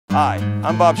Hi,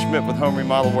 I'm Bob Schmidt with Home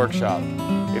Remodel Workshop.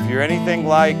 If you're anything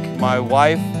like my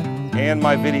wife and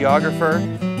my videographer,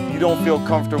 you don't feel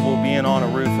comfortable being on a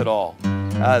roof at all.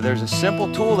 There's a simple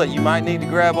tool that you might need to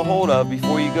grab a hold of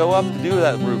before you go up to do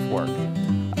that roof work.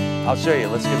 I'll show you,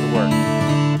 let's get to work.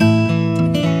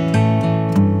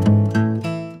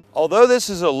 Although this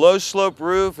is a low slope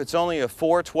roof, it's only a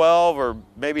 412 or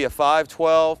maybe a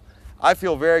 512. I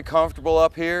feel very comfortable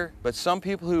up here, but some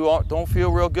people who don't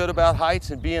feel real good about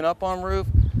heights and being up on roof,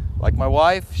 like my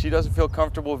wife, she doesn't feel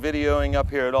comfortable videoing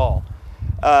up here at all.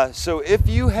 So if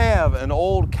you have an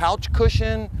old couch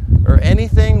cushion or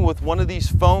anything with one of these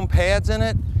foam pads in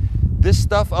it, this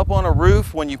stuff up on a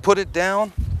roof, when you put it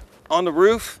down on the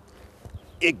roof,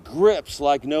 it grips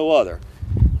like no other.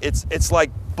 It's like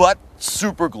butt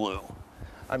super glue.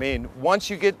 I mean, once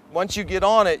you get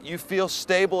on it, you feel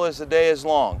stable as the day is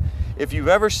long. If you've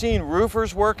ever seen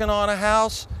roofers working on a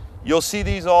house, you'll see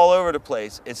these all over the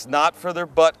place. It's not for their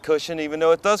butt cushion, even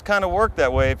though it does kind of work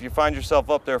that way if you find yourself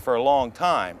up there for a long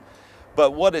time.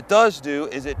 But what it does do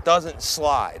is it doesn't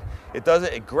slide.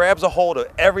 It grabs a hold of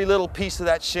every little piece of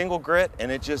that shingle grit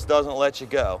and it just doesn't let you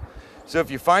go. So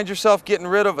if you find yourself getting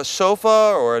rid of a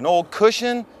sofa or an old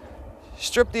cushion,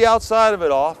 strip the outside of it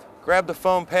off, grab the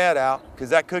foam pad out, because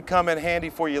that could come in handy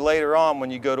for you later on when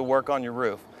you go to work on your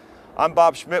roof. I'm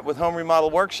Bob Schmidt with Home Remodel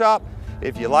Workshop.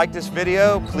 If you like this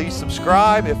video, please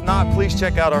subscribe. If not, please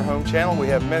check out our home channel. We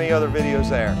have many other videos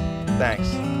there.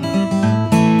 Thanks.